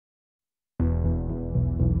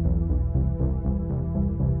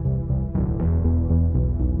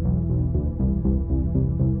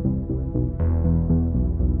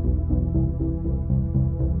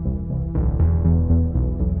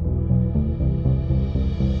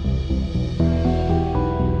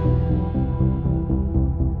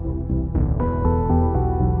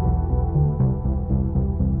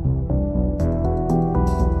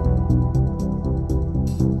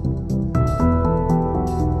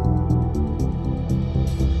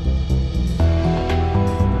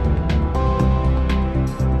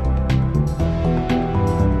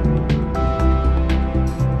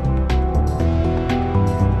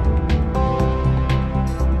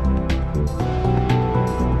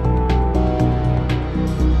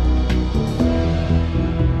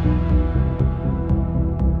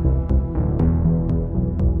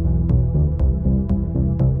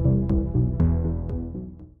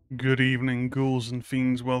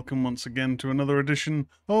Fiends, welcome once again to another edition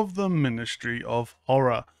of the Ministry of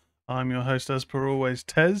Horror. I'm your host, as per always,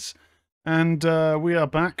 Tez, and we are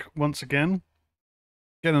back once again,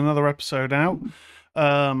 getting another episode out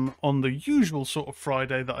on the usual sort of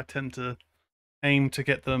Friday that I tend to aim to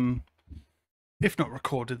get them, if not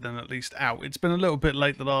recorded, then at least out. It's been a little bit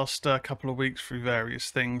late the last couple of weeks through various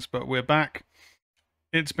things, but we're back.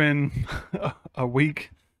 It's been a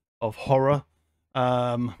week of horror.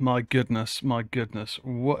 My goodness.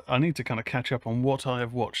 What I need to kind of catch up on what I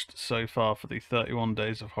have watched so far for the 31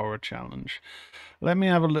 Days of Horror Challenge. Let me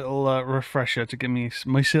have a little refresher to give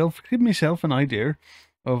myself an idea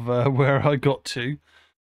of where I got to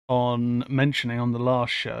on mentioning on the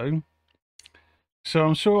last show. So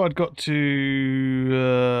I'm sure I'd got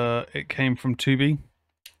to it came from Tubi,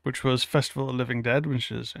 which was Festival of the Living Dead,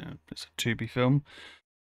 which is it's a Tubi film.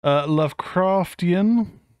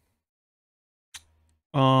 Lovecraftian.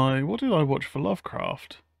 What did I watch for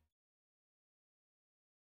Lovecraft?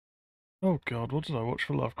 Oh god, what did I watch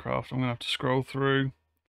for Lovecraft? I'm gonna have to scroll through.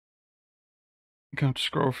 I'm gonna have to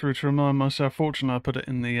scroll through to remind myself. Fortunately, I put it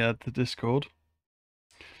in the Discord.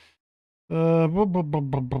 Wow,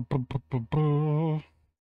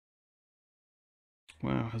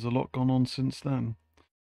 has a lot gone on since then.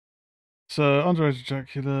 So, Underrated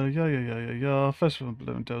Dracula, yeah. Festival of the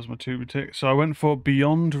Living Dead was my Tubi tick. So I went for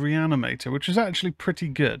Beyond Reanimator, which is actually pretty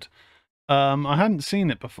good. I hadn't seen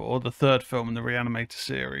it before, the third film in the Reanimator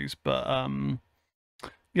series, but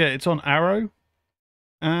yeah, it's on Arrow,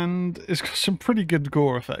 and it's got some pretty good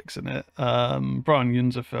gore effects in it. Brian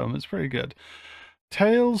Yunzer film, it's pretty good.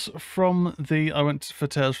 Tales from the, I went for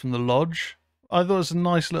Tales from the Lodge. I thought it was a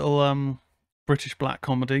nice little British black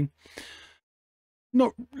comedy.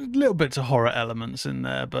 Not little bits of horror elements in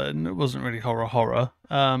there, but it wasn't really horror.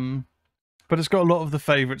 But it's got a lot of the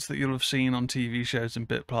favourites that you'll have seen on TV shows and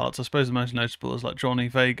bit parts. I suppose the most notable is like Johnny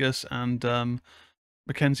Vegas and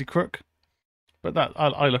Mackenzie Crook. But that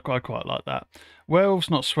I quite like that. Werewolves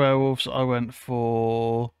Not Swearwolves, I went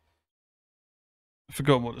for, I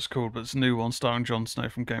forgot what it's called, but it's a new one starring Jon Snow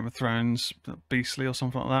from Game of Thrones, Beastly or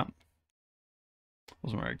something like that.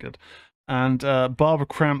 Wasn't very good. And Barbara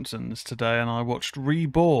Crampton's today, and I watched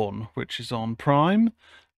Reborn, which is on Prime,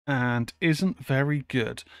 and isn't very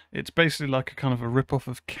good. It's basically like a kind of a rip-off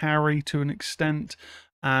of Carrie to an extent,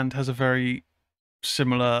 and has a very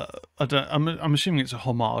similar. I'm assuming it's a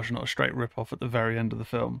homage, not a straight rip-off at the very end of the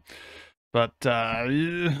film. But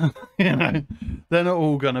you know, they're not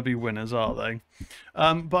all going to be winners, are they?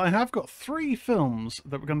 But I have got 3 films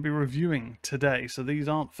that we're going to be reviewing today. So these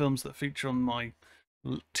aren't films that feature on my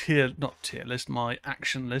my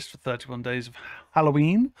action list for 31 Days of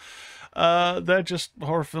Halloween. They're just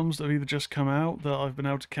horror films that have either just come out that I've been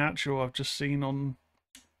able to catch, or I've just seen on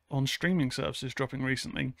streaming services dropping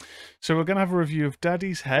recently. So we're going to have a review of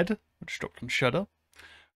Daddy's Head, which dropped on Shudder.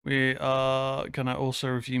 We are going to also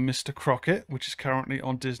review Mr. Crocket, which is currently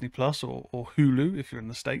on Disney Plus or Hulu if you're in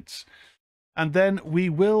the States. And then we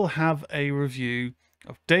will have a review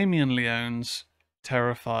of Damien Leone's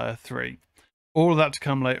Terrifier 3. All of that to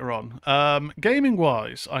come later on.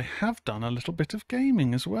 Gaming-wise, I have done a little bit of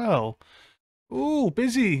gaming as well. Ooh,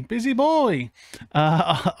 busy boy.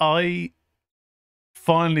 I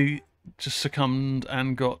finally just succumbed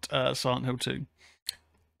and got Silent Hill 2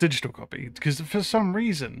 digital copy, because for some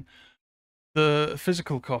reason the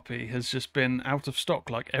physical copy has just been out of stock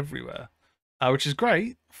like everywhere, which is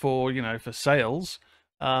great for, you know, for sales.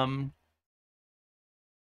 But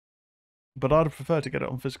I'd have preferred to get it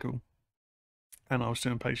on physical. And I was too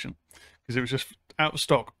impatient because it was just out of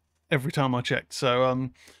stock every time I checked. So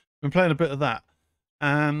been playing a bit of that,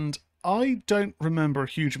 and I don't remember a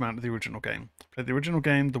huge amount of the original game. Played the original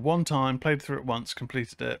game the one time, played through it once,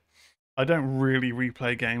 completed it. I don't really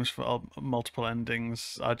replay games for multiple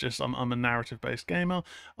endings. I'm a narrative-based gamer.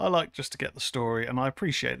 I like just to get the story, and I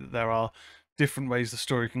appreciate that there are different ways the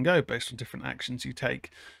story can go based on different actions you take.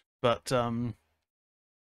 But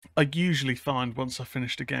I usually find once I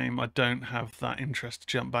finished a game, I don't have that interest to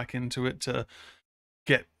jump back into it to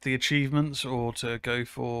get the achievements or to go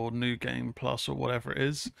for New Game Plus or whatever it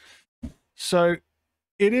is. So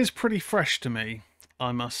it is pretty fresh to me,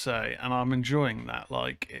 I must say, and I'm enjoying that.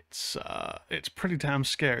 Like, it's pretty damn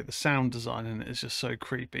scary. The sound design in it is just so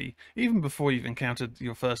creepy. Even before you've encountered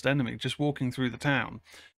your first enemy, just walking through the town,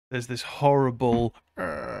 there's this horrible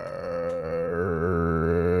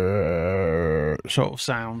sort of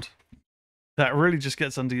sound that really just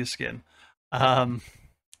gets under your skin.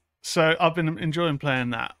 So I've been enjoying playing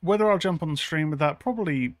that. Whether I'll jump on the stream with that,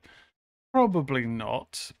 probably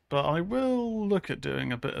not, but I will look at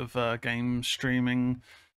doing a bit of game streaming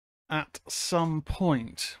at some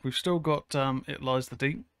point. We've still got It Lies the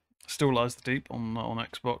Deep, Still Lies the Deep on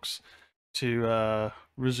Xbox to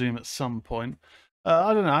resume at some point.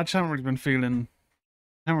 I don't know. I just haven't really been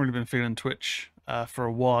feeling Twitch for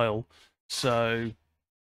a while, so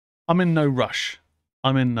I'm in no rush.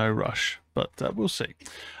 But we'll see.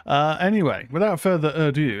 Anyway, without further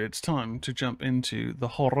ado, it's time to jump into the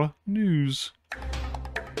horror news.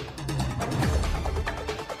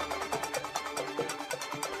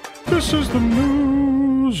 This is the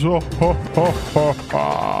news. Oh, ho, ho, ho,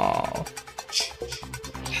 ho.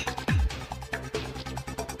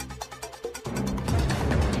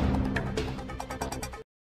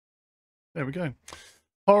 There we go.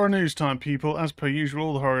 Horror news time, people. As per usual,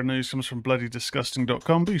 all the horror news comes from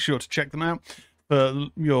bloodydisgusting.com. Be sure to check them out for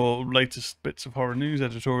your latest bits of horror news,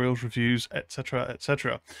 editorials, reviews, etc.,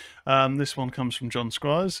 etc. This one comes from John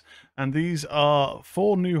Squires, and these are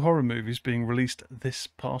 4 new horror movies being released this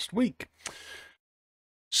past week.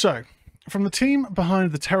 So, from the team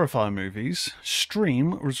behind the Terrifier movies,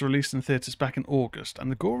 Stream was released in theatres back in August,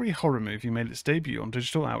 and the gory horror movie made its debut on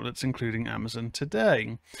digital outlets including Amazon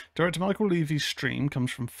today. Director Michael Levy's Stream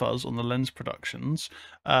comes from Fuzz on the Lens Productions,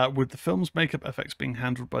 with the film's makeup effects being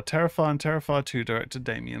handled by Terrifier and Terrifier 2 director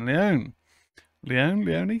Damien Leone.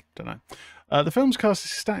 Leone? Don't know. The film's cast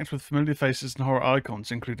is stacked with familiar faces and horror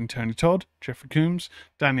icons, including Tony Todd, Jeffrey Combs,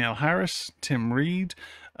 Danielle Harris, Tim Reed,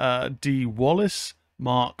 Dee Wallace,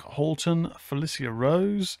 Mark Holton, Felicia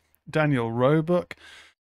Rose, Daniel Roebuck,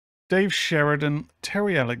 Dave Sheridan,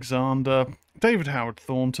 Terry Alexander, David Howard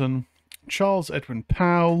Thornton, Charles Edwin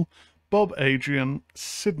Powell, Bob Adrian,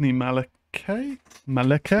 Sidney Malake,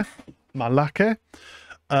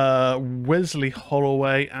 Wesley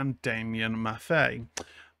Holloway, and Damien Maffei.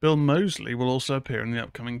 Bill Moseley will also appear in the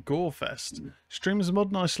upcoming Gorefest. Stream is a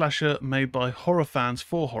modernised slasher made by horror fans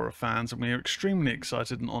for horror fans, and we are extremely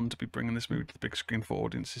excited and honoured to be bringing this movie to the big screen for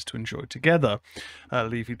audiences to enjoy together,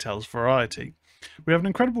 Levy tells Variety. We have an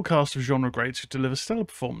incredible cast of genre greats who deliver stellar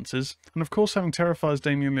performances, and of course having Terrifier's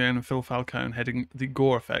Damien Leone and Phil Falcone heading the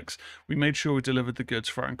gore effects, we made sure we delivered the goods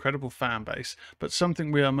for our incredible fan base, but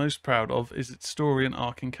something we are most proud of is its story and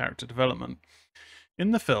arcing character development. In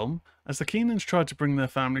the film, as the Keenans try to bring their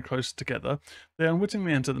family closer together, they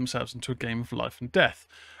unwittingly enter themselves into a game of life and death.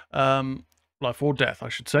 Life or death, I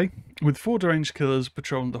should say. With 4 deranged killers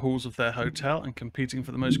patrolling the halls of their hotel and competing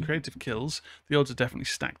for the most creative kills, the odds are definitely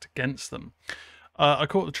stacked against them. I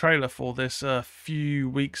caught the trailer for this a few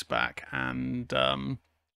weeks back, and I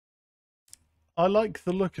like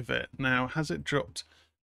the look of it. Now, has it dropped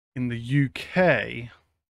in the UK?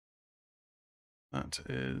 That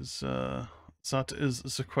is the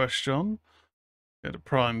question. Go to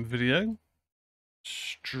Prime Video.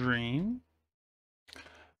 Stream.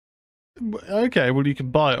 Okay, well you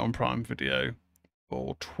can buy it on Prime Video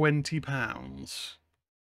for £20.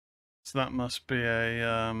 So that must be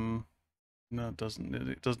a no, it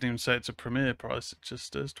doesn't even say it's a premiere price. It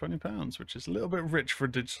just says £20, which is a little bit rich for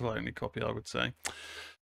a digital only copy, I would say.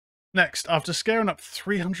 Next, after scaring up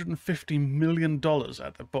 $350 million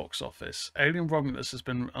at the box office, Alien Romulus has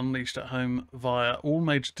been unleashed at home via all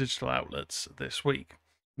major digital outlets this week.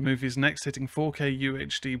 The movie is next hitting 4K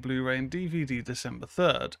UHD Blu-ray and DVD December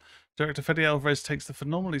 3rd. Director Fede Alvarez takes the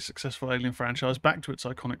phenomenally successful Alien franchise back to its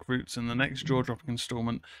iconic roots in the next jaw-dropping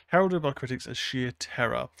installment, heralded by critics as sheer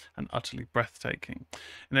terror and utterly breathtaking.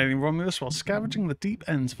 In Alien Romulus, while scavenging the deep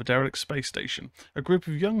ends of a derelict space station, a group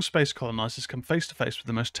of young space colonizers come face to face with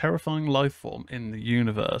the most terrifying life form in the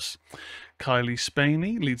universe. Kylie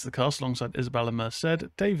Spaney leads the cast alongside Isabella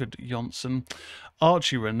Merced, David Johnson,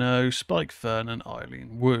 Archie Renault, Spike Fern, and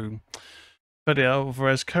Eileen Wu. Fede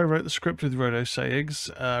Alvarez co-wrote the script with Rodo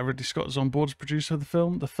Sayegh. Ridley Scott is on board as producer of the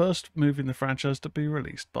film, the first movie in the franchise to be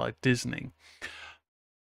released by Disney.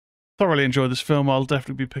 Thoroughly enjoyed this film. I'll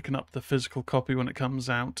definitely be picking up the physical copy when it comes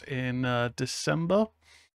out in December.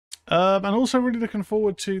 And also really looking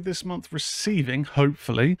forward to this month receiving,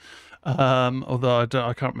 hopefully, although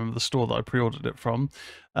I can't remember the store that I pre-ordered it from,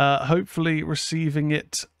 hopefully receiving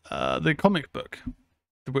it, the comic book,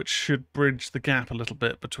 which should bridge the gap a little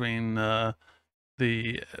bit between I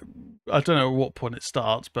don't know at what point it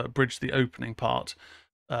starts, but bridge the opening part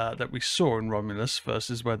that we saw in Romulus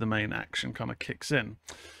versus where the main action kind of kicks in.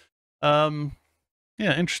 Yeah,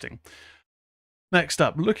 interesting. Next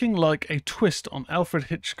up, looking like a twist on Alfred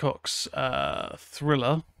Hitchcock's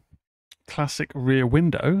thriller classic Rear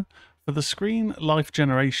Window, for the screen Life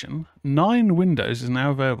Generation, 9 Windows is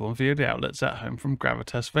now available on VOD outlets at home from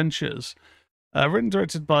Gravitas Ventures. Written and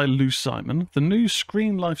directed by Lou Simon, the new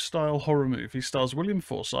screen lifestyle horror movie stars William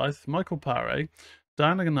Forsythe, Michael Paré,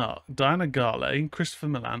 Diana Garley, Christopher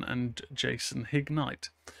Milan, and Jason Hignight.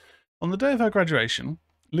 On the day of her graduation,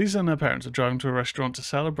 Lisa and her parents are driving to a restaurant to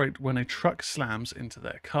celebrate when a truck slams into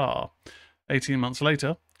their car. 18 months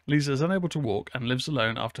later, Lisa is unable to walk and lives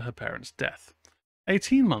alone after her parents' death.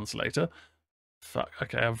 18 months later,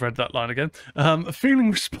 okay, I've read that line again.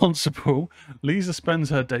 Feeling responsible, Lisa spends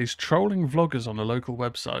her days trolling vloggers on a local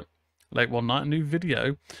website. Late one night, a new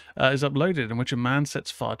video is uploaded in which a man sets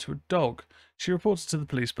fire to a dog. She reports it to the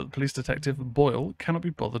police, but the police detective, Boyle, cannot be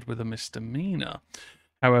bothered with a misdemeanor.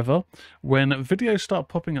 However, when videos start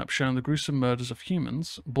popping up showing the gruesome murders of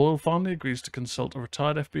humans, Boyle finally agrees to consult a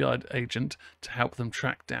retired FBI agent to help them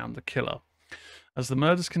track down the killer. As the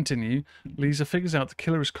murders continue, Lisa figures out the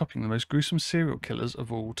killer is copying the most gruesome serial killers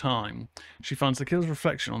of all time. She finds the killer's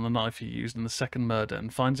reflection on the knife he used in the second murder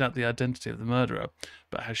and finds out the identity of the murderer,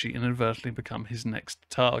 but has she inadvertently become his next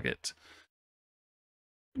target?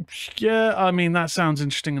 Yeah, I mean, that sounds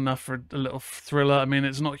interesting enough for a little thriller. I mean,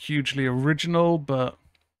 it's not hugely original, but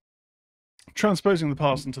transposing the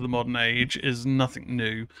past into the modern age is nothing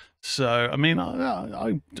new. So, I mean,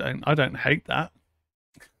 I don't hate that.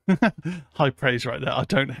 High praise right there. I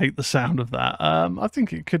don't hate the sound of that. I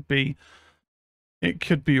think it could be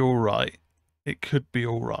all right. It could be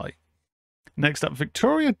all right. Next up,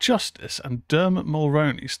 Victoria Justice and Dermot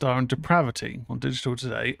Mulroney star in Depravity on Digital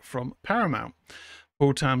Today from Paramount.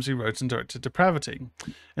 Paul Tamsey wrote and directed Depravity.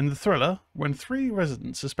 In the thriller, when three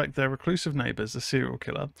residents suspect their reclusive neighbour is a serial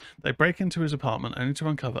killer, they break into his apartment only to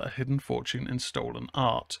uncover a hidden fortune in stolen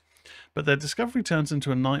art. But their discovery turns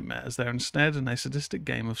into a nightmare as they're ensnared in a sadistic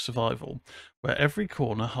game of survival, where every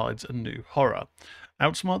corner hides a new horror.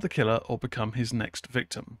 Outsmart the killer or become his next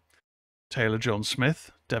victim. Taylor John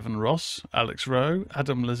Smith, Devon Ross, Alex Rowe,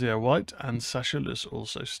 Adam Lazier White, and Sasha Luss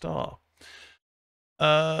also star.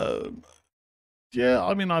 Yeah,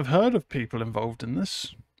 I mean, I've heard of people involved in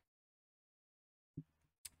this.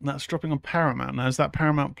 That's dropping on Paramount. Now, is that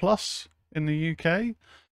Paramount Plus in the UK?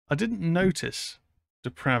 I didn't notice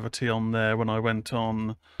Depravity on there when I went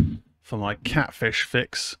on for my catfish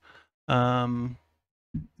fix.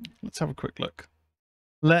 Let's have a quick look.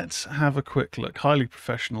 Let's have a quick look. Highly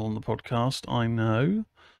professional on the podcast, I know.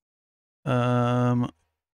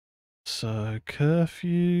 So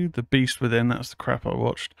Curfew, The Beast Within, that's the crap I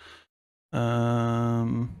watched.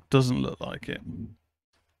 Doesn't look like it.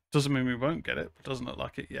 Doesn't mean we won't get it, but doesn't look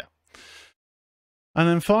like it yet. And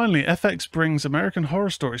then finally, FX brings American Horror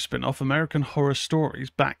Story spin-off American Horror Stories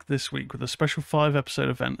back this week with a special 5-episode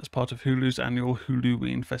event as part of Hulu's annual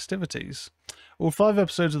Huluween festivities. All 5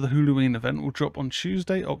 episodes of the Huluween event will drop on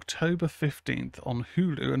Tuesday, October 15th on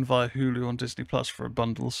Hulu and via Hulu on Disney Plus for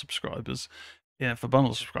bundle subscribers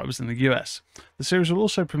in the US. The series will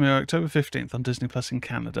also premiere October 15th on Disney Plus in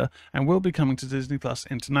Canada and will be coming to Disney Plus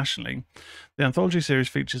internationally. The anthology series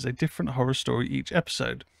features a different horror story each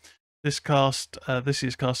episode. This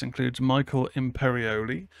year's cast includes Michael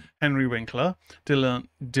Imperioli, Henry Winkler, Dillon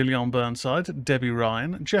Burnside, Debbie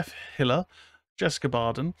Ryan, Jeff Hiller, Jessica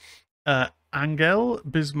Barden, Angel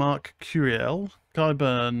Bismarck Curiel, Guy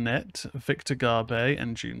Burnett, Victor Garbe,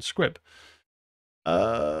 and June Squibb.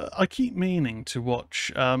 I keep meaning to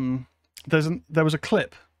watch. There was a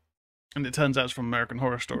clip, and it turns out it's from American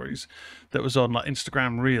Horror Stories that was on like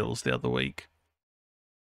Instagram Reels the other week,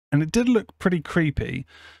 and it did look pretty creepy.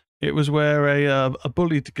 It was where a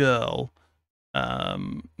bullied girl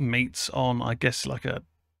meets on, I guess, like a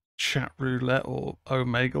chat roulette or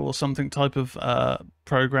Omegle or something type of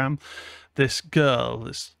program. This girl,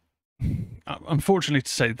 this unfortunately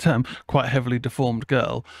to say the term, quite heavily deformed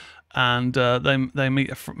girl, and they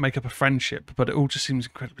make up a friendship, but it all just seems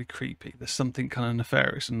incredibly creepy. There's something kind of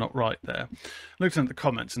nefarious and not right there. I looked at the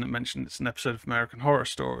comments and it mentioned it's an episode of American Horror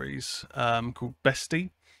Stories called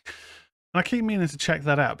Bestie. I keep meaning to check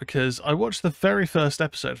that out because I watched the very first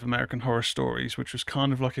episode of American Horror Stories, which was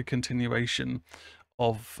kind of like a continuation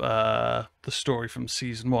of the story from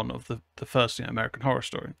season 1 of the first American Horror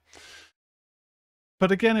Story. But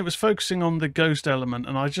again, it was focusing on the ghost element,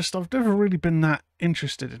 and I've never really been that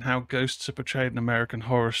interested in how ghosts are portrayed in American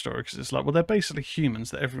Horror Story, because it's like, well, they're basically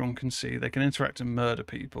humans that everyone can see. They can interact and murder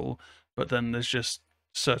people, but then there's just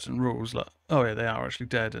certain rules like, oh yeah, they are actually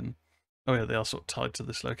dead, and oh yeah, they are sort of tied to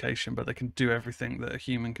this location, but they can do everything that a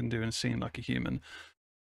human can do and seem like a human.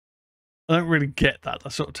 I don't really get that.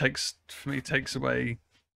 That sort of takes away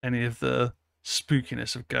any of the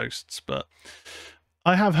spookiness of ghosts. But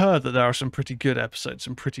I have heard that there are some pretty good episodes,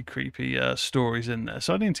 some pretty creepy stories in there,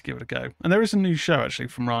 so I need to give it a go. And there is a new show actually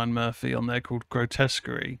from Ryan Murphy on there called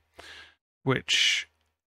Grotesquerie, which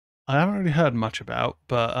I haven't really heard much about,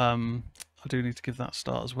 but I do need to give that a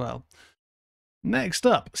start as well. Next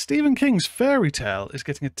up, Stephen King's Fairy Tale is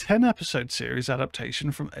getting a 10-episode series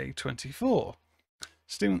adaptation from A24.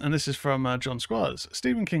 And this is from John Squires.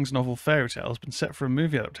 Stephen King's novel Fairy Tale has been set for a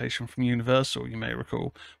movie adaptation from Universal, you may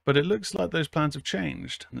recall, but it looks like those plans have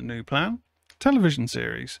changed. The new plan? Television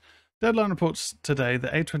series. Deadline reports today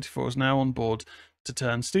that A24 is now on board to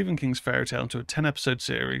turn Stephen King's Fairy Tale into a 10-episode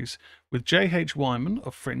series, with J.H. Wyman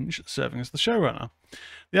of Fringe serving as the showrunner.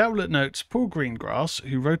 The outlet notes Paul Greengrass,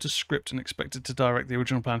 who wrote a script and expected to direct the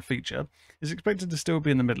original planned feature, is expected to still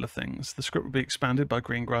be in the middle of things. The script will be expanded by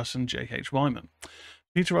Greengrass and J.H. Wyman.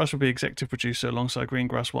 Peter Rice will be executive producer alongside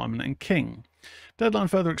Greengrass, Wyman and King. Deadline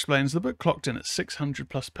further explains the book clocked in at 600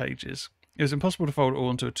 plus pages. It was impossible to fold it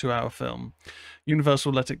all into a 2-hour film.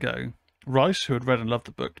 Universal let it go. Rice, who had read and loved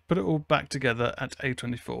the book, put it all back together at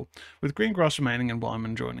A24, with Greengrass remaining and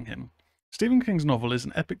Wyman joining him. Stephen King's novel is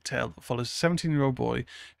an epic tale that follows a 17-year-old boy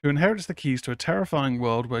who inherits the keys to a terrifying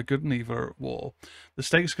world where good and evil are at war. The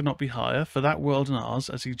stakes could not be higher for that world and ours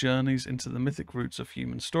as he journeys into the mythic roots of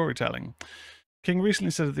human storytelling. King recently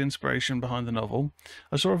said of the inspiration behind the novel,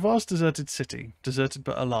 I saw a vast deserted city, deserted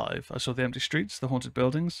but alive. I saw the empty streets, the haunted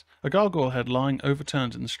buildings, a gargoyle head lying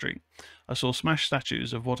overturned in the street. I saw smashed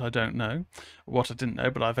statues of what I didn't know,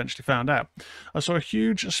 but I eventually found out. I saw a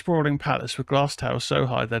huge, sprawling palace with glass towers so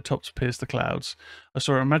high their tops pierced the clouds. I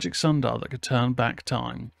saw a magic sundial that could turn back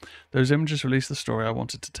time. Those images released the story I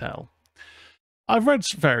wanted to tell. I've read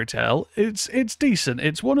Fairy Tale. It's decent.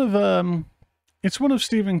 It's one of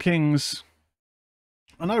Stephen King's.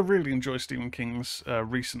 And I really enjoy Stephen King's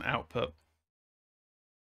recent output.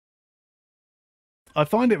 I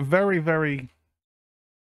find it very, very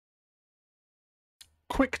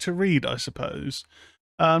quick to read, I suppose.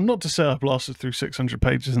 Not to say I blasted through 600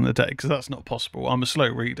 pages in a day, because that's not possible. I'm a slow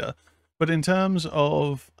reader. But in terms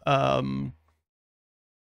of...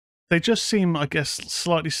 they just seem, I guess,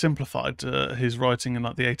 slightly simplified to his writing in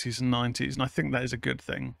like the 80s and 90s, and I think that is a good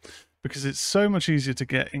thing. Because it's so much easier to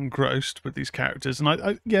get engrossed with these characters.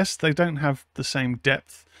 And yes, they don't have the same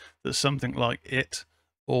depth that something like It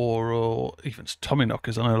or even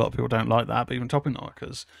Tommyknockers. I know a lot of people don't like that, but even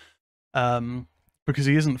Tommyknockers. Because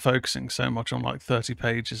he isn't focusing so much on like 30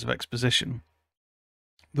 pages of exposition.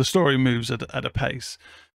 The story moves at a pace.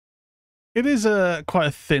 It is quite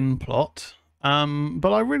a thin plot,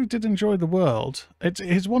 but I really did enjoy the world.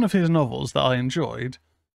 It's one of his novels that I enjoyed.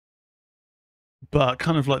 But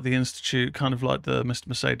kind of like The Institute, kind of like the Mr.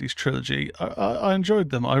 Mercedes trilogy, I enjoyed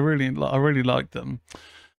them. I really liked them.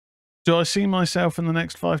 Do I see myself in the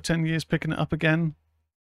next 5-10 years picking it up again?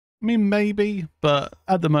 I mean, maybe, but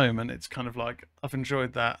at the moment, it's kind of like I've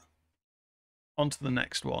enjoyed that. On to the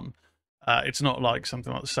next one. It's not like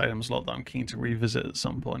something like the Salem's Lot that I'm keen to revisit at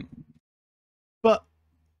some point. But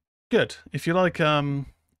good. If you like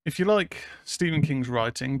Stephen King's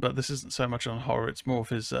writing, but this isn't so much on horror, it's more of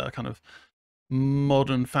his kind of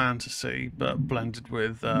modern fantasy, but blended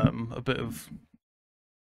with a bit of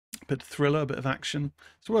thriller, a bit of action.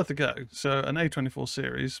 It's worth a go. So an A24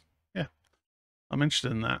 series, yeah, I'm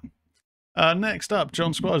interested in that. Next up,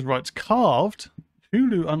 John Squires writes, Carved,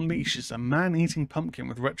 Hulu unleashes a man-eating pumpkin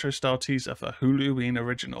with retro-style teaser for Huluween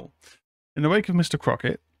original. In the wake of Mr.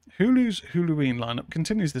 Crocket, Hulu's Huluween lineup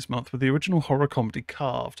continues this month with the original horror comedy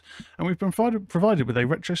Carved, and we've been provided with a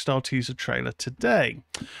retro-style teaser trailer today.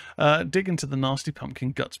 Dig into the nasty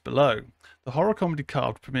pumpkin guts below. The horror comedy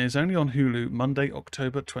Carved premieres only on Hulu Monday,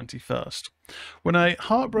 October 21st. When a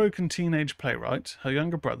heartbroken teenage playwright, her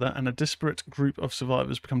younger brother, and a disparate group of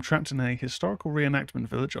survivors become trapped in a historical reenactment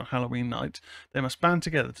village on Halloween night, they must band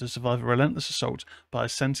together to survive a relentless assault by a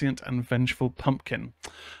sentient and vengeful pumpkin.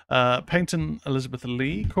 Peyton Elizabeth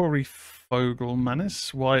Lee, Corey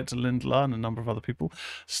Fogelmanis, Wyatt Lindler, and a number of other people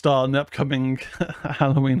star in the upcoming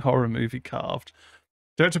Halloween horror movie Carved.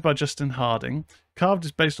 Directed by Justin Harding, Carved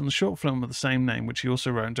is based on the short film of the same name, which he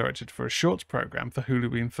also wrote and directed for a shorts program for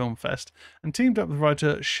Huluween Film Fest, and teamed up with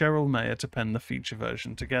writer Cheryl Mayer to pen the feature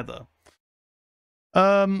version together.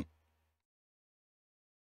 I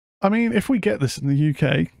mean, if we get this in the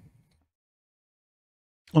UK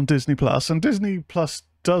on Disney Plus, and Disney Plus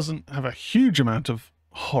doesn't have a huge amount of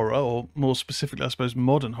horror, or more specifically, I suppose,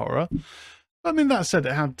 modern horror. I mean, that said,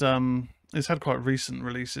 it's had quite recent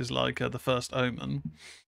releases like The First Omen,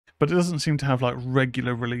 but it doesn't seem to have like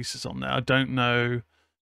regular releases on there. I don't know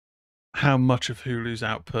how much of Hulu's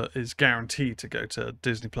output is guaranteed to go to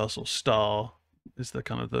Disney Plus, or Star is the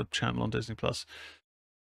kind of the channel on Disney Plus.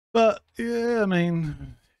 But yeah, I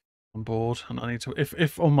mean, I'm bored and I need to.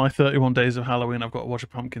 If on my 31 days of Halloween I've got to watch a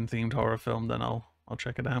pumpkin themed horror film, then I'll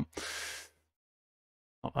check it out.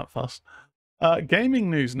 Not that fast.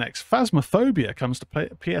 Gaming news next. Phasmophobia comes to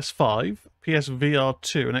PS5, PSVR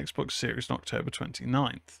 2, and Xbox Series on October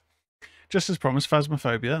 29th. Just as promised,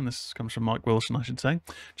 Phasmophobia, and this comes from Mike Wilson, I should say,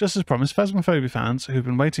 just as promised, Phasmophobia fans who've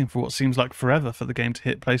been waiting for what seems like forever for the game to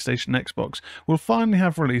hit PlayStation and Xbox will finally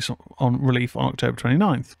have relief on October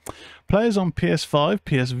 29th. Players on PS5,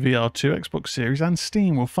 PSVR 2, Xbox Series, and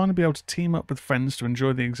Steam will finally be able to team up with friends to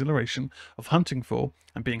enjoy the exhilaration of hunting for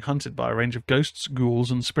and being hunted by a range of ghosts,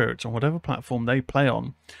 ghouls, and spirits on whatever platform they play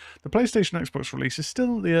on. The PlayStation and Xbox release is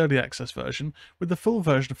still the early access version, with the full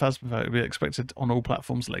version of Phasmophobia expected on all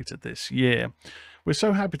platforms later this year. We're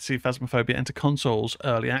so happy to see Phasmophobia enter consoles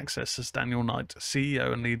early access, says Daniel Knight,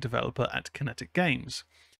 CEO and lead developer at Kinetic Games.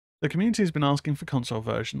 The community has been asking for console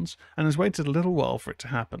versions and has waited a little while for it to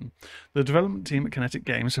happen. The development team at Kinetic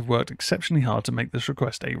Games have worked exceptionally hard to make this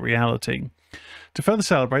request a reality. To further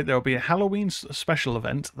celebrate, there will be a Halloween special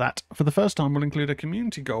event that, for the first time, will include a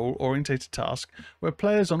community goal-orientated task where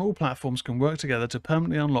players on all platforms can work together to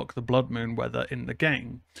permanently unlock the Blood Moon weather in the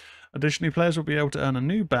game. Additionally, players will be able to earn a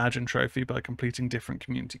new badge and trophy by completing different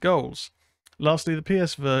community goals. Lastly, the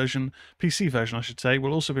PC version, I should say,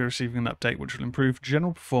 will also be receiving an update which will improve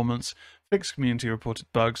general performance, fix community-reported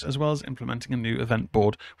bugs, as well as implementing a new event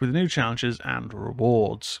board with new challenges and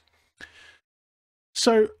rewards.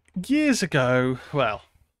 So, years ago, well,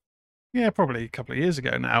 yeah, probably a couple of years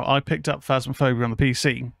ago now, I picked up Phasmophobia on the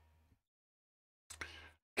PC.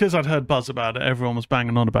 Because I'd heard buzz about it, everyone was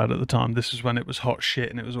banging on about it at the time. This was when it was hot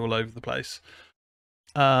shit and it was all over the place.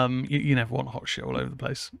 You never want hot shit all over the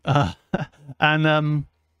place. And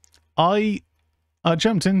I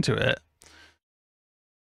jumped into it,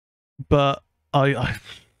 but I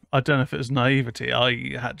don't know if it was naivety.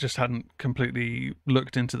 I just hadn't completely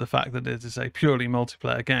looked into the fact that it is a purely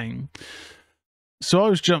multiplayer game. So I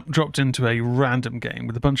was dropped into a random game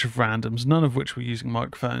with a bunch of randoms, none of which were using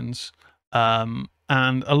microphones. And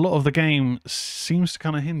a lot of the game seems to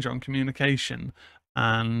kind of hinge on communication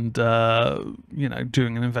and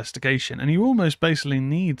doing an investigation, and you almost basically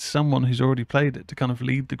need someone who's already played it to kind of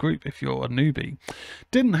lead the group if you're a newbie.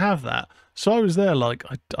 Didn't have that, so I was there like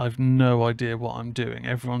I've no idea what I'm doing.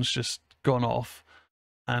 Everyone's just gone off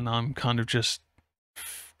and I'm kind of just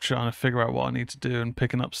trying to figure out what I need to do and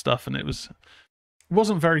picking up stuff, and it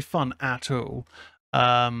wasn't very fun at all.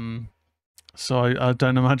 So I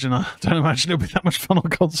don't imagine it'll be that much fun on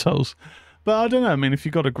consoles. But I don't know. I mean, if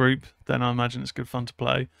you've got a group, then I imagine it's good fun to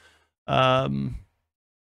play. Yeah,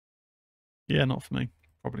 not for me.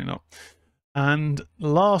 Probably not. And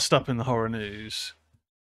last up in the horror news,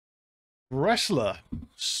 wrestler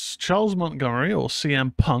Charles Montgomery, or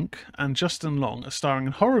CM Punk, and Justin Long are starring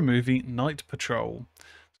in horror movie Night Patrol.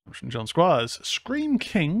 From John Squires. Scream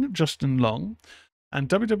King Justin Long and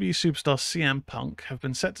WWE superstar CM Punk have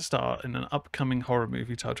been set to star in an upcoming horror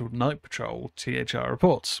movie titled Night Patrol, THR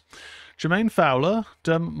reports. Jermaine Fowler,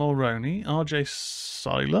 Dermot Mulroney, RJ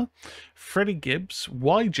Seiler, Freddie Gibbs,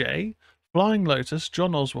 YJ, Flying Lotus,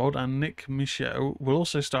 John Oswald, and Nick Michaud will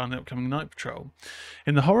also star in the upcoming Night Patrol.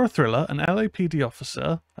 In the horror thriller, an LAPD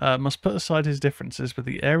officer must put aside his differences with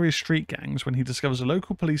the area's street gangs when he discovers a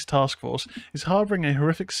local police task force is harboring a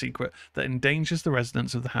horrific secret that endangers the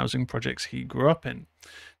residents of the housing projects he grew up in.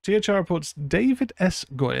 THR reports David S.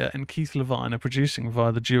 Goyer and Keith Levine are producing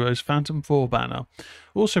via the duo's Phantom 4 banner.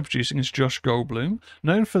 Also producing is Josh Goldblum,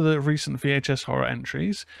 known for the recent VHS horror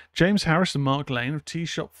entries. James Harris and Mark Lane of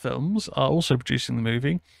T-Shop Films are also producing the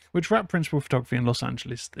movie, which wrapped principal photography in Los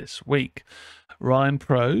Angeles this week. Ryan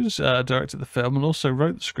Prose directed the film and also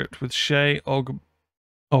wrote the script with Shay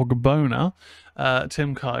Ogbona,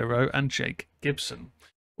 Tim Cairo, and Jake Gibson.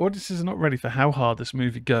 Audiences are not ready for how hard this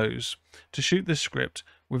movie goes. To shoot this script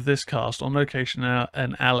with this cast on location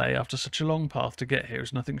in LA after such a long path to get here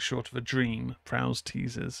is nothing short of a dream, Prowse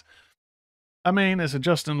teases. I mean, it's a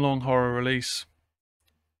Justin Long horror release.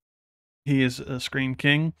 He is a Scream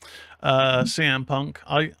King. CM Punk.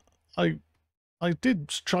 I did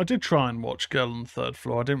try and watch Girl on the Third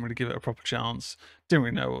Floor. I didn't really give it a proper chance. Didn't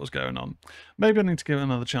really know what was going on. Maybe I need to give it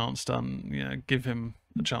another chance to give him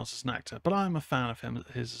a chance as an actor. But I'm a fan of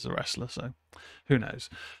his as a wrestler, so who knows.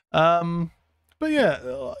 But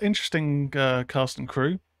yeah, interesting cast and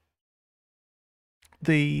crew.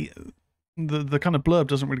 The kind of blurb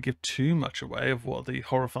doesn't really give too much away of what the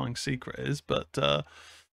horrifying secret is, but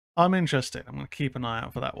I'm interested. I'm going to keep an eye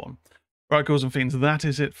out for that one. Right, Ghouls and Fiends, that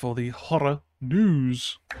is it for the horror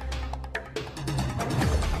news.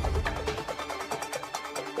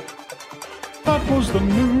 That was the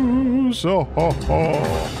news. Oh, ho,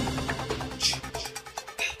 ho.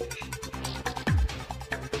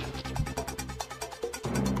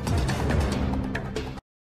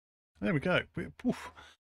 There we go. Oof.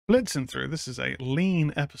 Blitzing through. This is a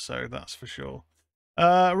lean episode, that's for sure.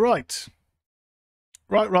 Right.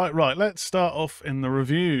 Right. Let's start off in the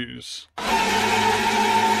reviews.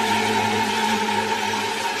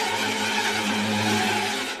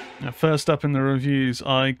 Now, first up in the reviews,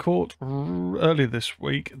 I caught earlier this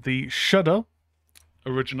week the Shudder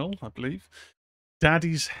original, I believe,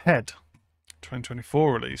 Daddy's Head,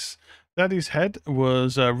 2024 release. Daddy's Head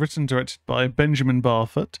was written and directed by Benjamin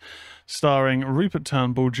Barfoot, starring Rupert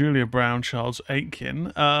Turnbull, Julia Brown, Charles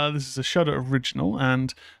Aitken. This is a Shudder original,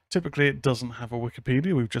 and typically it doesn't have a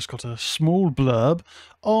Wikipedia. We've just got a small blurb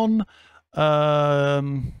on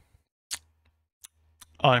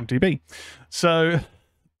IMDb. So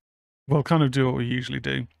we'll kind of do what we usually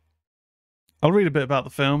do. I'll read a bit about the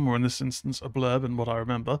film, or in this instance, a blurb and what I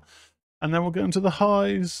remember. And then we'll go into the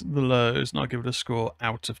highs, the lows, and I'll give it a score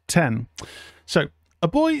out of 10. So, a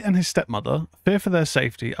boy and his stepmother fear for their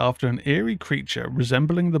safety after an eerie creature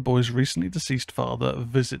resembling the boy's recently deceased father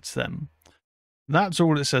visits them. That's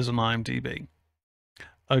all it says on IMDb.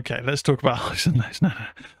 Okay, let's talk about highs and lows. No.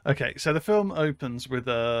 Okay, so the film opens with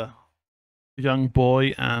a young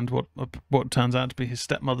boy and what turns out to be his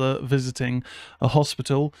stepmother visiting a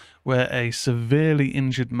hospital where a severely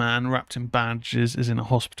injured man wrapped in bandages is in a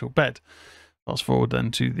hospital bed. Fast forward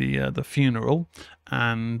then to the funeral,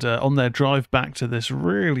 and on their drive back to this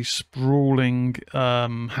really sprawling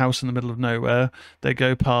house in the middle of nowhere, they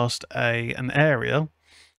go past an area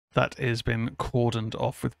that has been cordoned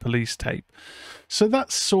off with police tape. So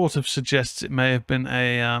that sort of suggests it may have been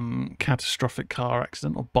a catastrophic car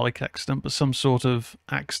accident or bike accident, but some sort of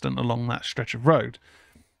accident along that stretch of road.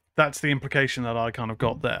 That's the implication that I kind of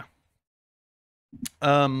got there.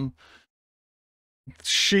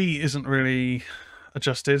 She isn't really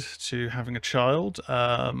adjusted to having a child.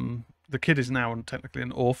 The kid is now technically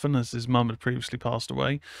an orphan, as his mum had previously passed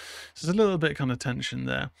away. So there's a little bit kind of tension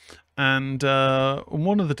there. And on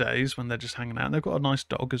one of the days when they're just hanging out, and they've got a nice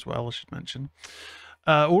dog as well, I should mention.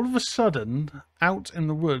 All of a sudden, out in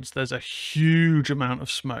the woods, there's a huge amount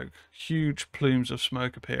of smoke, huge plumes of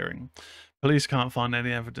smoke appearing. Police can't find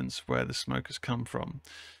any evidence of where the smoke has come from.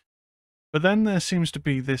 But then there seems to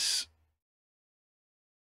be this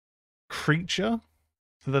creature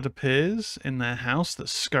that appears in their house that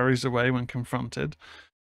scurries away when confronted,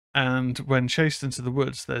 and when chased into the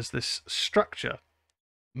woods there's this structure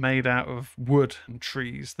made out of wood and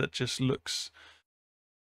trees that just looks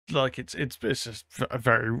like it's just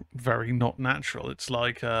very, very not natural. It's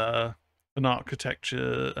like an architect's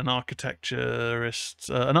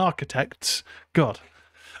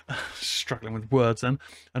struggling with words then,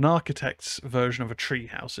 an architect's version of a tree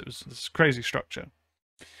house. It was this crazy structure.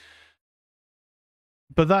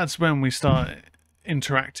 But that's when we start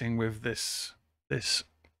interacting with this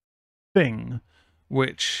thing,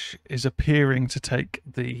 which is appearing to take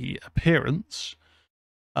the appearance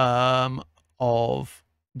of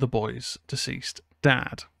the boy's deceased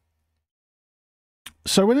dad.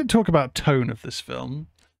 So when I talk about tone of this film,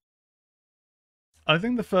 I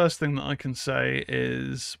think the first thing that I can say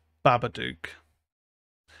is Babadook,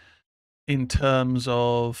 in terms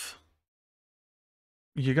of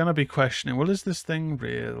you're going to be questioning, well, is this thing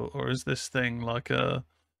real, or is this thing like a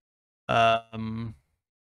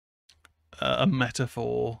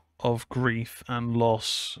metaphor of grief and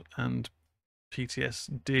loss and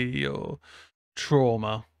PTSD or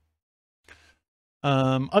trauma?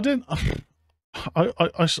 I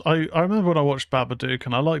remember when I watched Babadook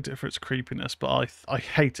and I liked it for its creepiness, but I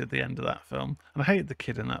hated the end of that film, and I hated the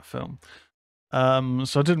kid in that film.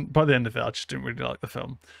 So I didn't. By the end of it, I just didn't really like the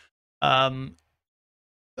film.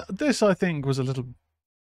 This, I think, was a little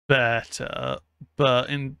better, but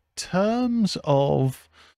in terms of,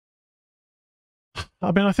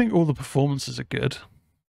 I mean, I think all the performances are good.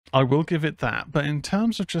 I will give it that. But in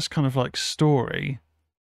terms of just kind of like story,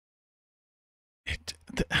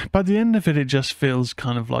 by the end of it, it just feels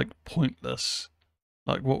kind of like pointless.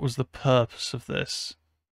 Like, what was the purpose of this?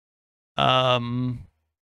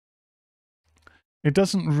 It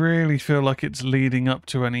doesn't really feel like it's leading up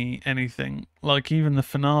to anything. Like, even the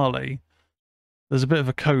finale, there's a bit of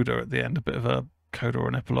a coda at the end, a bit of a coda or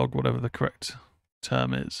an epilogue, whatever the correct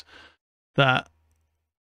term is, that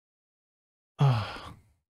I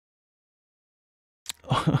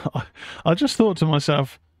just thought to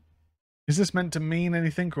myself, is this meant to mean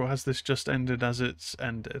anything, or has this just ended as it's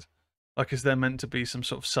ended? Like, is there meant to be some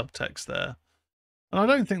sort of subtext there? And I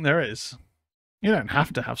don't think there is. You don't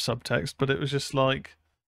have to have subtext, but it was just like,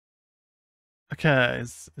 okay,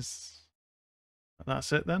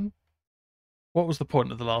 that's it then? What was the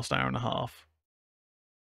point of the last hour and a half?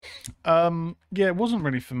 Yeah, it wasn't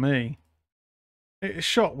really for me. It's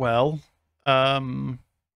shot well. I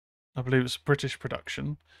believe it's a British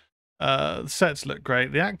production. The sets look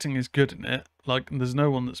great. The acting is good in it. Like, there's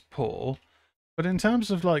no one that's poor. But in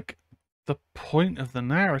terms of, like, the point of the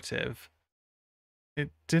narrative,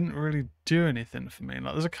 it didn't really do anything for me.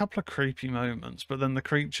 Like, there's a couple of creepy moments, but then the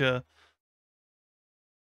creature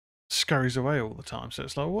scurries away all the time. So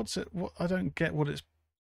it's like, what I don't get what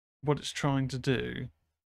it's trying to do.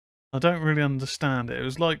 I don't really understand it. It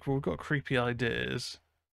was like, well, we've got creepy ideas,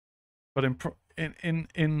 but in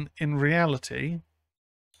reality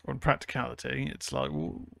or in practicality, it's like,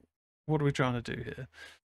 well, what are we trying to do here?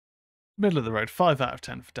 Middle of the road, 5 out of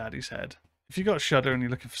 10 for Daddy's Head. If you got Shudder and you're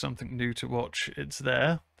looking for something new to watch, it's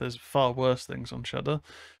there. There's far worse things on Shudder,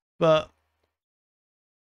 but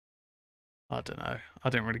I don't know. I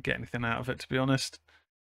didn't really get anything out of it, to be honest.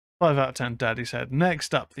 5 out of 10 Daddy's Head.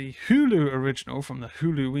 Next up, the Hulu original from the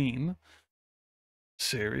Huluween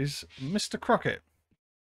series, Mr. Crocket.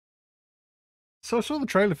 So I saw the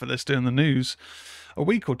trailer for this doing the news a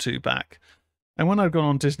week or two back, and when I'd gone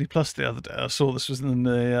on Disney Plus the other day, I saw this was in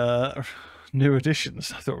the new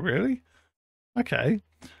editions. I thought, really? Okay,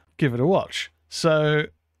 give it a watch. So,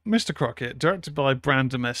 Mr. Crocket, directed by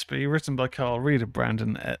Brandon Espy, written by Carl Reed and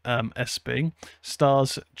Brandon Espy,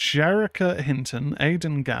 stars Jerrica Hinton,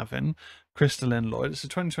 Aidan Gavin, Crystalline Lloyd. It's a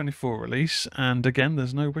 2024 release, and again,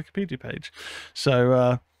 there's no Wikipedia page.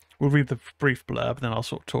 So, we'll read the brief blurb, then I'll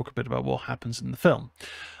sort of talk a bit about what happens in the film.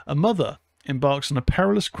 A mother embarks on a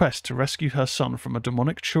perilous quest to rescue her son from a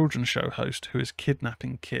demonic children's show host who is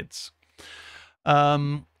kidnapping kids.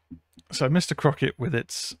 So Mr. Crocket, with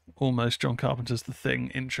its almost John Carpenter's The Thing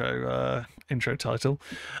intro title.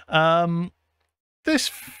 Okay,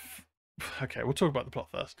 we'll talk about the plot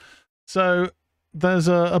first. So there's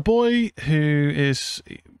a boy who is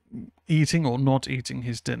eating or not eating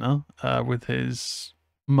his dinner with his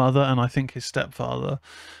mother and I think his stepfather.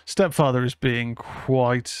 Stepfather is being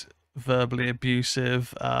quite verbally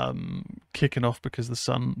abusive, kicking off because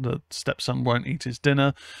the stepson won't eat his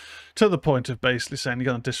dinner, to the point of basically saying, you're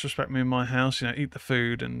going to disrespect me in my house, eat the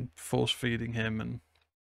food, and force feeding him and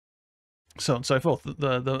so on and so forth.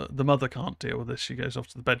 The mother can't deal with this. She goes off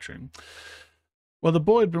to the bedroom. Well, the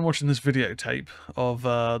boy had been watching this videotape of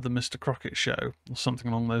the Mr. Crocket show or something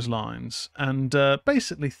along those lines, and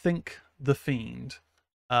basically think the Fiend,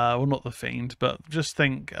 well, not the Fiend, but just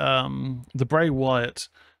think the Bray Wyatt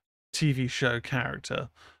TV show character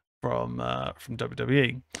from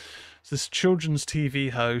WWE. It's this children's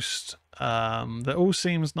TV host that all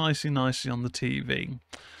seems nicey on the TV,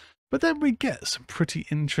 but then we get some pretty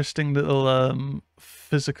interesting little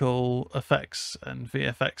physical effects and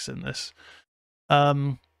VFX in this.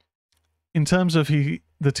 In terms of the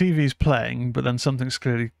TV's playing, but then something's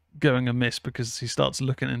clearly going amiss because he starts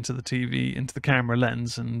looking into the TV, into the camera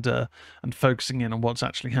lens, and focusing in on what's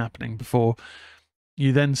actually happening before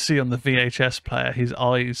you then see on the VHS player his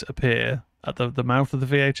eyes appear at the mouth of the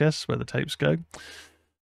VHS where the tapes go.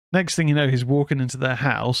 Next thing you know, he's walking into their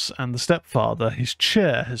house, and the stepfather, his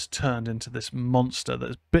chair has turned into this monster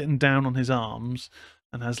that's bitten down on his arms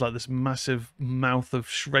and has like this massive mouth of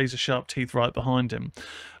razor sharp teeth right behind him.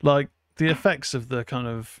 Like, the effects of the kind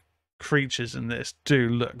of creatures in this do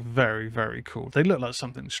look very, very cool. They look like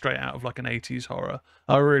something straight out of like an 80s horror.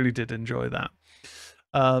 I really did enjoy that.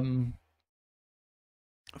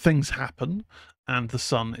 Things happen, and the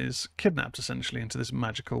son is kidnapped essentially into this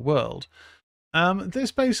magical world.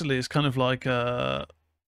 This basically is kind of like an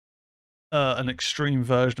extreme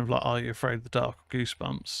version of like Are You Afraid of the Dark or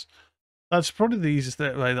Goosebumps. That's probably the easiest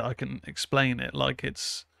way that I can explain it. Like,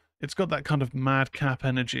 it's got that kind of madcap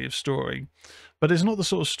energy of story, but it's not the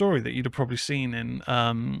sort of story that you'd have probably seen in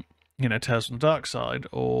Tales from the Dark Side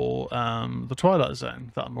or The Twilight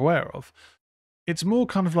Zone that I'm aware of. It's more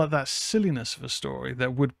kind of like that silliness of a story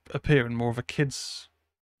that would appear in more of a kids'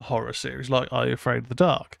 horror series, like Are You Afraid of the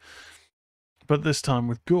Dark? But this time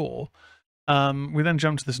with gore. We then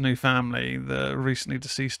jump to this new family, the recently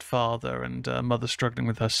deceased father and mother struggling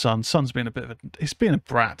with her son. Son's being he's being a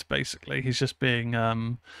brat, basically. He's just being,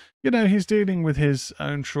 he's dealing with his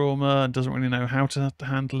own trauma and doesn't really know how to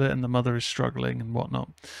handle it, and the mother is struggling and whatnot.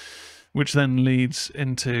 Which then leads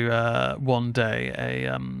into one day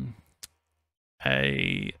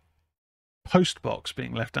a post box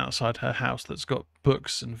being left outside her house that's got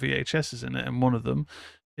books and VHSs in it, and one of them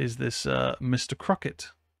is this Mr. Crocket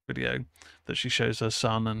video that she shows her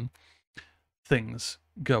son, and things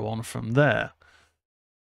go on from there.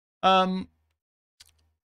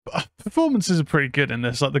 Performances are pretty good in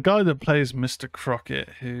this. Like, the guy that plays Mr. Crocket,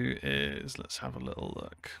 who is, let's have a little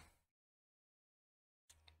look,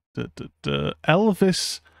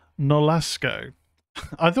 Elvis Nolasco.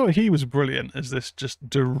 I thought he was brilliant as this just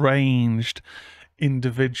deranged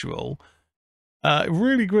individual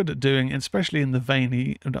Really good at doing, especially in the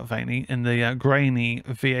grainy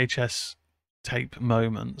VHS tape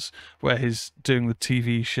moments where he's doing the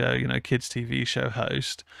TV show, kids TV show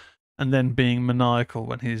host, and then being maniacal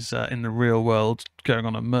when he's in the real world going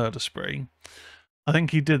on a murder spree. I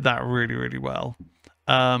think he did that really, really well.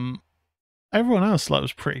 Everyone else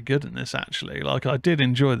was pretty good in this, actually. I did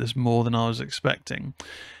enjoy this more than I was expecting.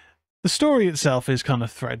 The story itself is kind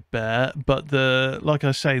of threadbare, but like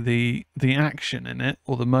I say, the action in it,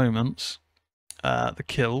 or the moments, the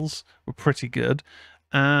kills were pretty good,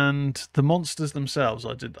 and the monsters themselves,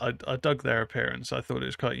 I dug their appearance. I thought it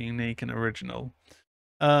was quite unique and original.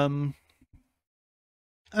 As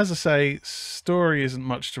I say, story isn't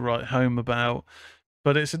much to write home about,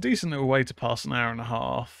 but it's a decent little way to pass an hour and a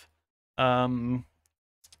half. And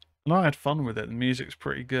I had fun with it. The music's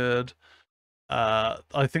pretty good.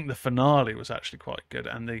 I think the finale was actually quite good,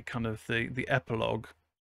 and the kind of the epilogue,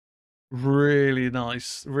 really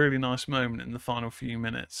nice moment in the final few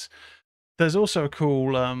minutes. There's also a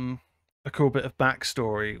cool bit of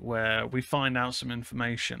backstory where we find out some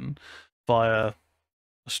information via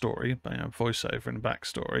a story, voiceover and a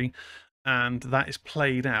backstory, and that is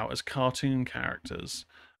played out as cartoon characters.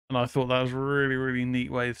 And I thought that was a really, really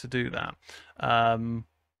neat way to do that.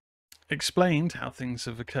 Explained how things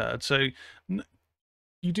have occurred. So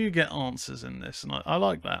you do get answers in this, and I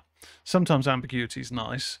like that. Sometimes ambiguity is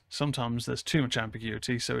nice. Sometimes there's too much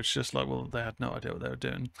ambiguity, so it's just like, well, they had no idea what they were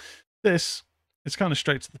doing. This, it's kind of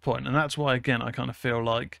straight to the point, and that's why, again, I kind of feel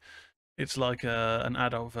like it's like an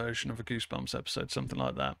adult version of a Goosebumps episode, something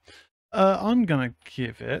like that. I'm giving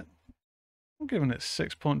it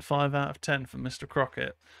 6.5 out of 10 for Mr.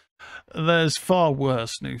 Crocket. There's far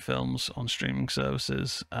worse new films on streaming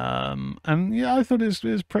services, and yeah, I thought it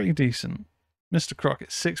was pretty decent. Mr. Crocket,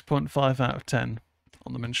 6.5 out of 10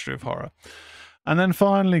 on the Ministry of Horror. And then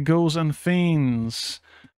finally, Ghouls and Fiends,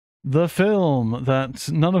 the film that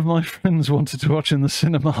none of my friends wanted to watch in the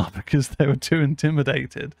cinema because they were too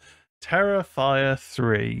intimidated. Terrifier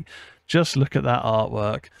 3. Just look at that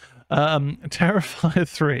artwork. Terrifier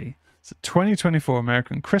 3. It's a 2024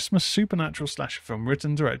 American Christmas supernatural slasher film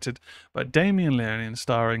written and directed by Damien Leone and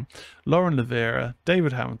starring Lauren Levera,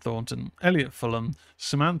 David Howard Thornton, Elliot Fulham,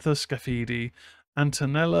 Samantha Scafidi,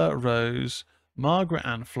 Antonella Rose, Margaret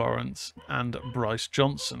Ann Florence, and Bryce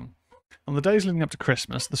Johnson. On the days leading up to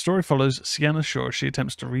Christmas, the story follows Sienna Shaw as she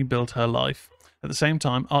attempts to rebuild her life. At the same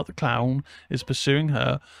time, Art the Clown is pursuing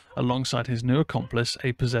her alongside his new accomplice,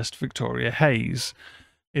 a possessed Victoria Hayes.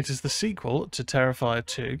 It is the sequel to Terrifier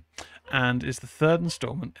 2 and is the third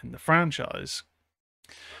installment in the franchise.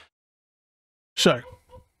 So,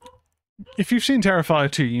 if you've seen Terrifier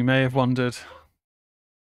 2, you may have wondered...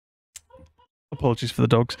 Apologies for the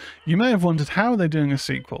dogs. You may have wondered, how are they doing a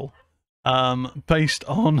sequel based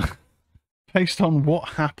on what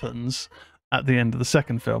happens at the end of the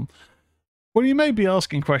second film? Well, you may be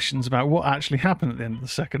asking questions about what actually happened at the end of the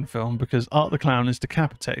second film, because Art the Clown is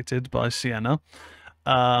decapitated by Sienna,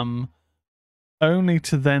 only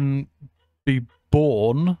to then be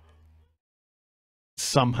born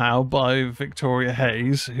somehow by Victoria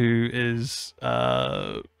Hayes, who is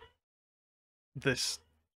this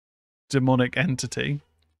demonic entity.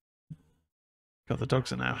 God, the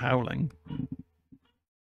dogs are now howling.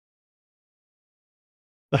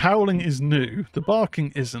 The howling is new. The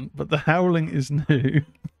barking isn't, but the howling is new.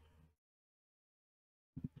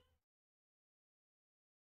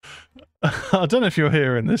 I don't know if you're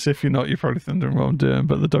hearing this. If you're not, you're probably wondering what I'm doing,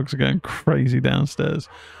 but the dogs are going crazy downstairs.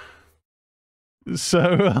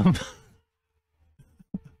 So,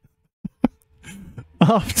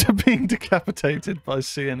 after being decapitated by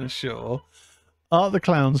Sienna Shaw, Art the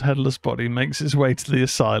Clown's headless body makes its way to the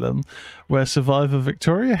asylum, where survivor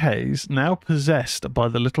Victoria Hayes, now possessed by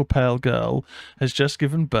the little pale girl, has just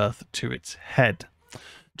given birth to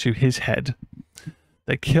his head.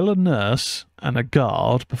 They kill a nurse and a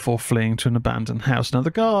guard before fleeing to an abandoned house. Now,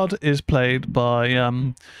 the guard is played by,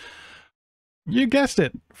 you guessed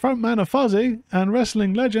it, frontman of Fuzzy and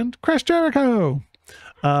wrestling legend Chris Jericho.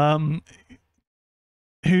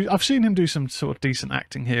 Who I've seen him do some sort of decent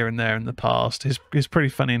acting here and there in the past. He's pretty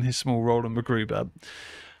funny in his small role in MacGruber.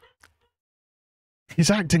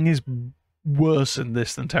 His acting is worse in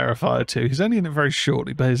this than Terrifier 2. He's only in it very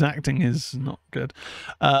shortly, but his acting is not good.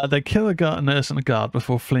 They kill a nurse and a guard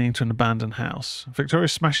before fleeing to an abandoned house. Victoria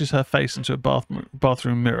smashes her face into a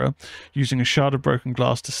bathroom mirror, using a shard of broken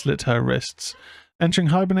glass to slit her wrists. Entering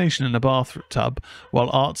hibernation in a bathtub,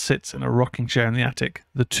 while Art sits in a rocking chair in the attic,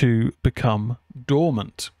 the two become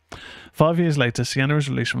dormant. 5 years later, Sienna is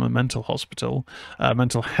released from a mental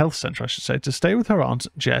health centre, I should say, to stay with her aunt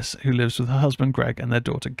Jess, who lives with her husband Greg and their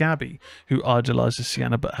daughter Gabby, who idolises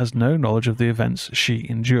Sienna but has no knowledge of the events she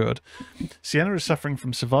endured. Sienna is suffering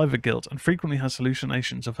from survivor guilt and frequently has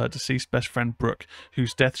hallucinations of her deceased best friend Brooke,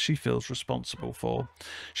 whose death she feels responsible for.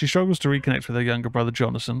 She struggles to reconnect with her younger brother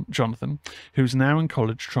Jonathan, who's now in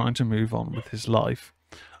college trying to move on with his life.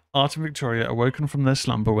 Art and Victoria awoken from their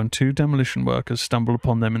slumber when 2 demolition workers stumble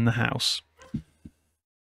upon them in the house.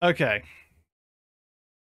 Okay.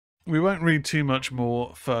 We won't read too much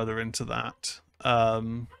more further into that.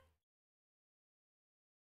 But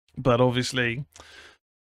obviously,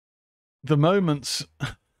 the moments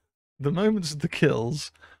of the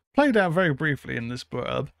kills played out very briefly in this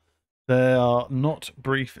blurb. They are not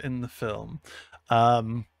brief in the film.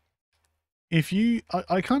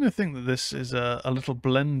 I kind of think that this is a little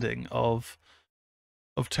blending of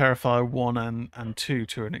Terrifier 1 and 2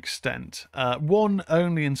 to an extent. 1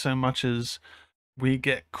 only in so much as we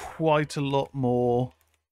get quite a lot more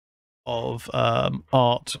of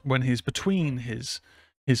Art when he's between his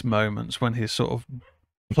moments, when he's sort of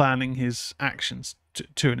planning his actions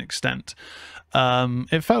to an extent.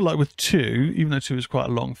 It felt like with 2, even though 2 is quite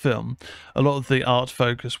a long film, a lot of the Art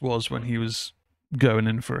focus was when he was going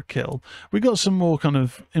in for a kill. We got some more kind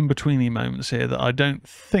of in-betweeny moments here that I don't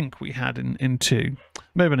think we had in 2.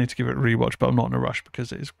 Maybe I need to give it a rewatch, but I'm not in a rush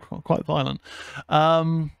because it is quite violent.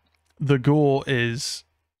 The gore is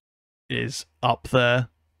up there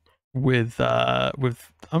with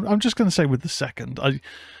I'm just going to say with the second.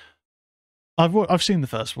 I've seen the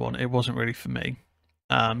first one. It wasn't really for me.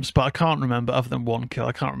 But I can't remember, other than 1 kill,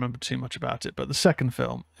 I can't remember too much about it. But the second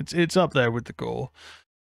film, it's up there with the gore.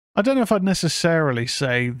 I don't know if I'd necessarily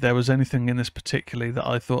say there was anything in this particularly that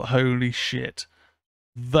I thought, holy shit,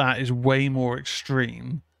 that is way more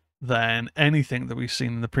extreme than anything that we've seen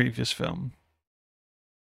in the previous film.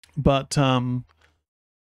 But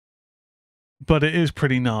it is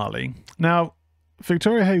pretty gnarly. Now,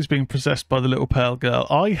 Victoria Hayes being possessed by the little pale girl,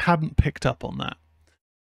 I hadn't picked up on that.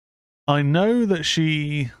 I know that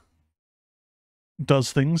she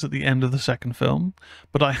does things at the end of the second film,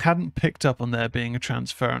 but I hadn't picked up on there being a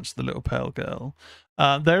transference to the little pale girl.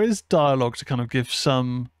 There is dialogue to kind of give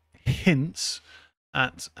some hints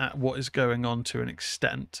at what is going on to an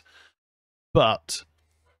extent, but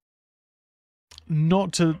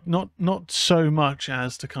not so much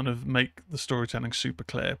as to kind of make the storytelling super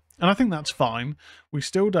clear. And I think that's fine. We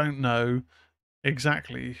still don't know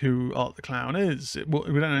exactly who Art the Clown is. We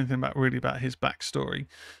don't know anything really about his backstory.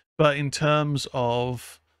 But in terms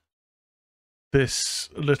of this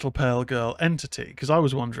little pale girl entity, because I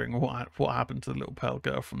was wondering what happened to the little pale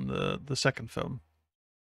girl from the second film.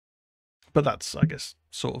 But that's, I guess,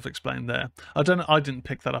 sort of explained there. I didn't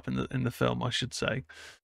pick that up in the film, I should say.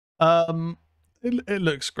 It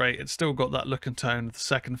looks great. It's still got that look and tone of the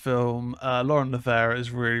second film. Lauren Rivera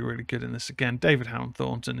is really, really good in this. Again, David Howard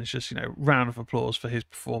Thornton is just, round of applause for his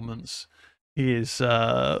performance. He is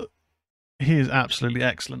absolutely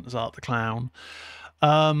excellent as Art the Clown.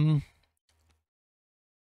 I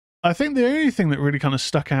think the only thing that really kind of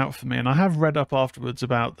stuck out for me, and I have read up afterwards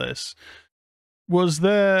about this, was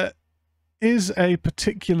there is a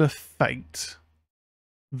particular fate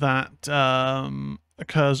that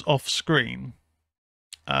occurs off screen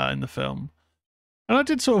in the film. And I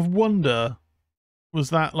did sort of wonder, was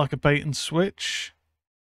that like a bait and switch?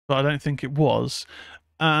 But I don't think it was.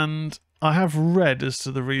 And I have read as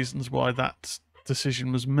to the reasons why that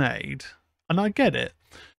decision was made, and I get it,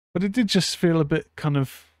 but it did just feel a bit kind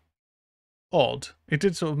of odd. It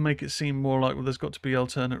did sort of make it seem more like, well, there's got to be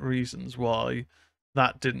alternate reasons why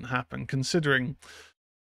that didn't happen, considering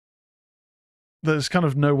there's kind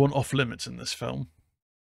of no one off limits in this film.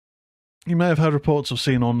 You may have heard reports or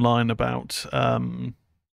seen online about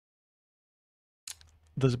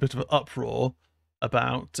there's a bit of an uproar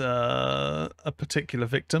about a particular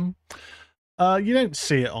victim. You don't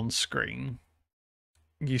see it on screen.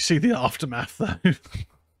 You see the aftermath, though.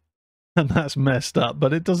 And that's messed up,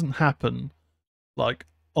 but it doesn't happen, like,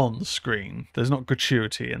 on screen. There's not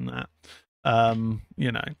gratuity in that.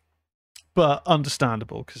 But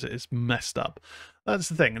understandable, because it is messed up. That's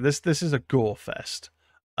the thing. This is a gore fest.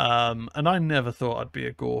 And I never thought I'd be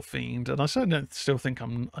a gore fiend, and I certainly still think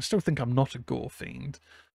I'm not a gore fiend.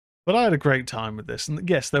 But I had a great time with this, and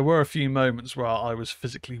yes, there were a few moments where I was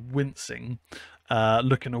physically wincing,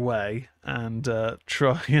 looking away, and I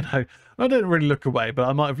didn't really look away, but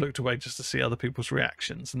I might have looked away just to see other people's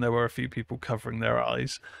reactions, and there were a few people covering their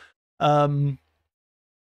eyes. I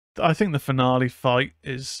think the finale fight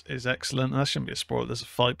is excellent. That shouldn't be a spoiler. There's a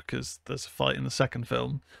fight because there's a fight in the second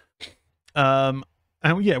film.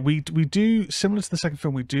 And yeah, we do, similar to the second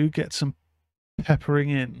film, we do get some peppering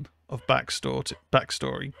in of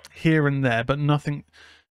backstory here and there, but nothing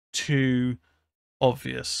too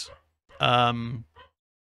obvious.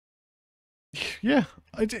 Yeah,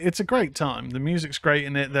 it's a great time. The music's great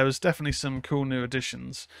in it. There was definitely some cool new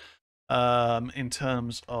additions. In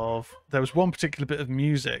terms of, there was one particular bit of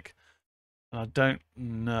music, and I don't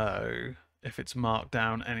know if it's marked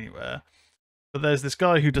down anywhere, but there's this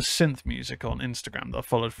guy who does synth music on Instagram that I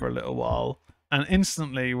followed for a little while, and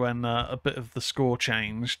instantly when a bit of the score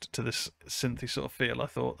changed to this synthy sort of feel, I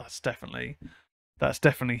thought that's definitely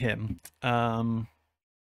him.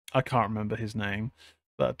 I can't remember his name,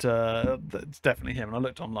 but it's definitely him. And I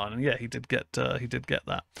looked online, and yeah, he did get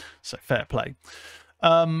that. So fair play.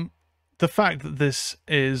 The fact that this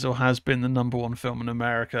is or has been the #1 film in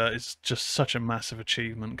America is just such a massive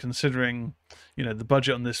achievement, considering, you know, the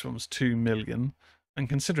budget on this one was $2 million, and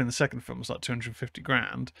considering the second film was like 250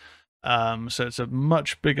 grand. So it's a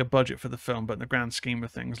much bigger budget for the film, but in the grand scheme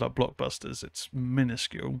of things, like blockbusters, it's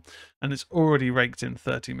minuscule, and it's already raked in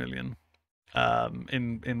 30 million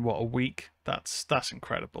in what, a week. That's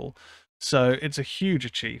incredible. So it's a huge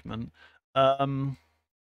achievement.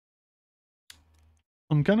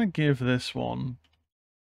 I'm gonna give this one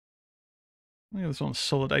a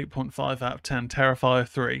solid 8.5 out of 10. Terrifier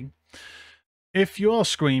 3. If you are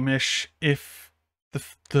squeamish, if the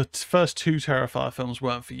first two Terrifier films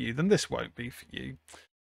weren't for you, then this won't be for you.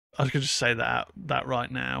 I could just say that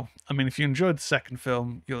right now. I mean, if you enjoyed the second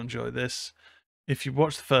film, you'll enjoy this. If you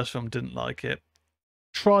watched the first film, didn't like it,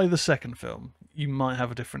 try the second film. You might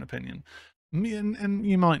have a different opinion, and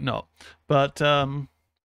you might not. But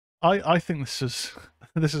I think this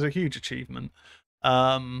is a huge achievement.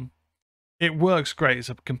 It works great as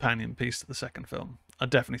a companion piece to the second film. I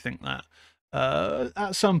definitely think that.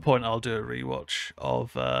 At some point, I'll do a rewatch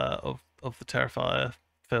of the Terrifier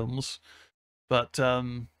films, but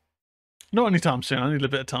not anytime soon. I need a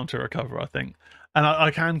bit of time to recover, I think. And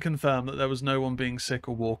I can confirm that there was no one being sick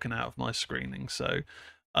or walking out of my screening. So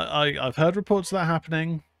I've heard reports of that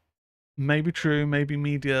happening. Maybe true, maybe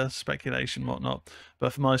media speculation, whatnot.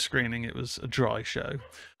 But for my screening, it was a dry show.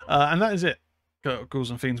 And that is it. Ghouls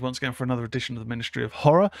and Fiends once again for another edition of the Ministry of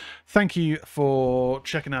Horror. Thank you for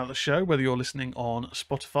checking out the show, whether you're listening on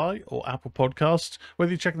Spotify or Apple Podcasts,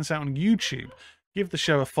 whether you're checking this out on YouTube. Give the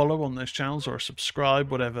show a follow on those channels or a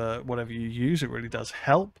subscribe, whatever you use. It really does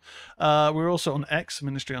help. We're also on X,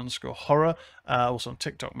 Ministry_Horror. Also on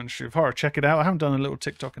TikTok, Ministry of Horror. Check it out. I haven't done a little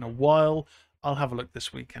TikTok in a while. I'll have a look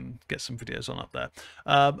this week and get some videos on up there.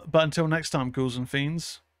 But until next time, Ghouls and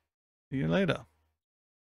Fiends, see you later.